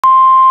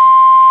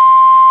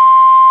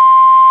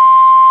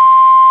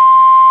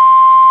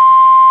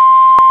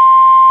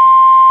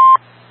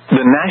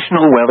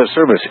National Weather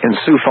Service in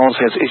Sioux Falls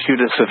has issued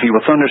a severe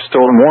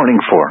thunderstorm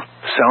warning for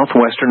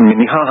southwestern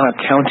Minnehaha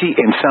County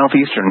in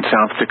southeastern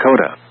South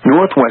Dakota,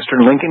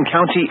 northwestern Lincoln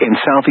County in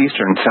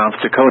southeastern South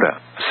Dakota,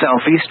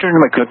 southeastern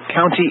McCook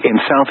County in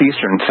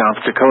southeastern South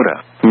Dakota,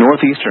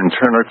 northeastern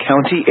Turner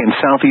County in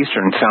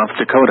southeastern South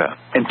Dakota,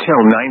 until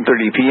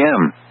 9:30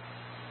 p.m.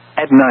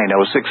 At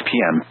 9:06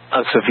 p.m.,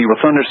 a severe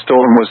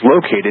thunderstorm was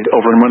located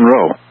over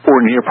Monroe, or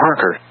near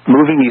Parker,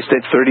 moving east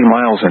at 30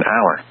 miles an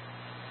hour.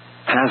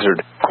 Hazard,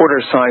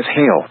 quarter-size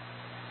hail.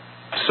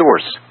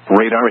 Source,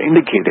 radar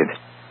indicated.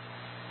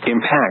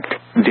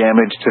 Impact,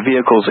 damage to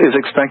vehicles is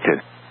expected.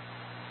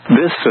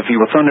 This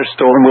severe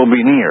thunderstorm will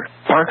be near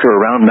Parker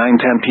around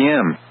 9:10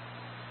 p.m.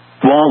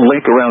 Wall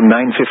Lake around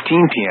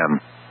 9:15 p.m.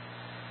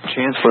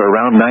 Chancellor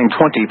around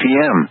 9:20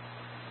 p.m.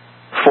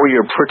 For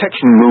your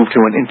protection, move to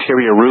an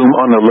interior room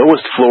on the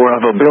lowest floor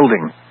of a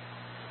building.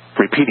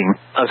 Repeating,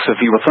 a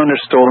severe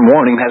thunderstorm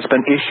warning has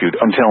been issued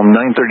until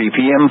 9:30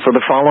 p.m. for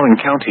the following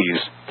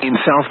counties in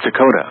South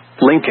Dakota: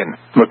 Lincoln,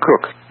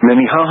 McCook,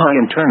 Minnehaha,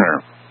 and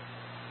Turner.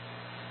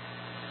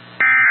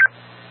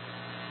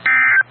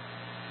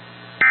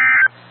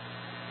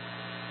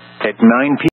 At 9 p.m.